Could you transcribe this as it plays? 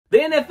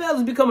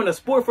is becoming a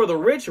sport for the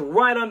rich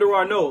right under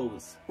our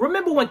nose.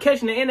 Remember when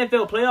catching an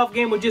NFL playoff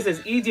game was just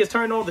as easy as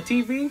turning on the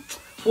TV?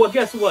 Well,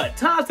 guess what?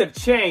 Times have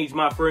changed,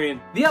 my friend.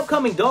 The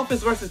upcoming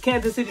Dolphins vs.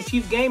 Kansas City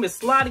Chiefs game is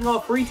sliding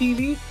off free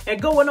TV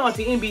and going on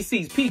to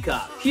NBC's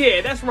Peacock.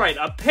 Yeah, that's right,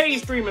 a paid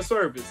streaming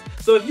service.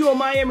 So if you're in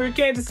Miami or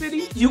Kansas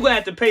City, you're gonna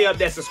have to pay up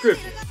that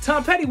subscription.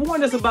 Tom Petty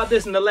warned us about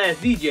this in the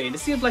last DJ, and it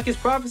seems like his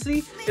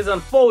prophecy is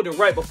unfolding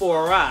right before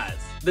our eyes.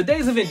 The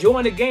days of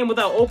enjoying the game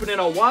without opening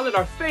our wallet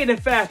are fading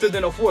faster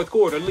than a fourth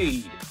quarter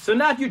lead. So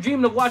now if you're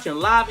dreaming of watching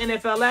live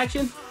NFL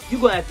action, you're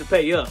gonna have to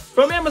pay up.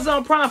 From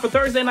Amazon Prime for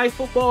Thursday Night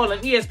Football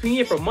and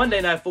ESPN for Monday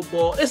Night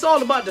Football, it's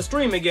all about the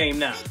streaming game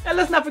now. And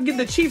let's not forget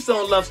the Chiefs'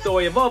 own love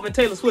story involving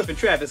Taylor Swift and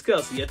Travis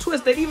Kelce, a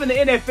twist that even the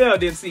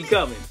NFL didn't see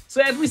coming.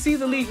 So as we see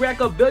the league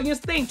rack up billions,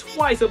 think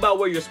twice about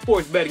where your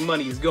sports betting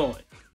money is going.